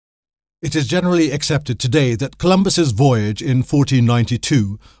It is generally accepted today that Columbus's voyage in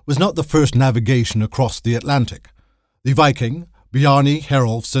 1492 was not the first navigation across the Atlantic. The Viking, Bjarni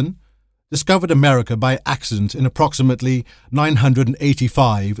Herjolfsson, discovered America by accident in approximately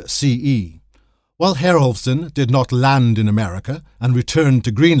 985 CE. While Herjolfsson did not land in America and returned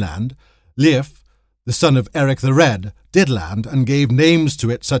to Greenland, Leif, the son of Eric the Red, did land and gave names to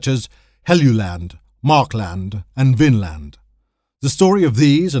it such as Helluland, Markland, and Vinland. The story of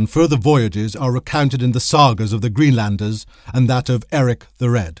these and further voyages are recounted in the sagas of the Greenlanders and that of Eric the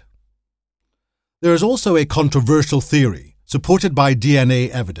Red. There is also a controversial theory, supported by DNA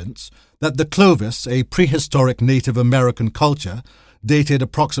evidence, that the Clovis, a prehistoric Native American culture, dated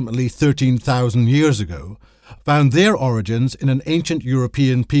approximately 13,000 years ago, found their origins in an ancient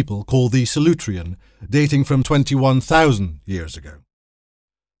European people called the Solutrean, dating from 21,000 years ago.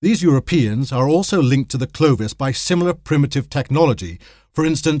 These Europeans are also linked to the Clovis by similar primitive technology, for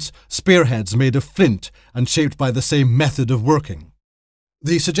instance, spearheads made of flint and shaped by the same method of working.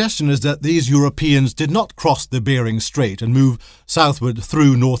 The suggestion is that these Europeans did not cross the Bering Strait and move southward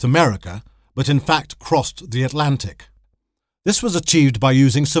through North America, but in fact crossed the Atlantic. This was achieved by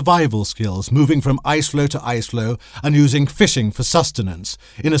using survival skills, moving from ice floe to ice floe and using fishing for sustenance,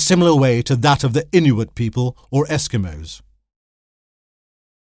 in a similar way to that of the Inuit people or Eskimos.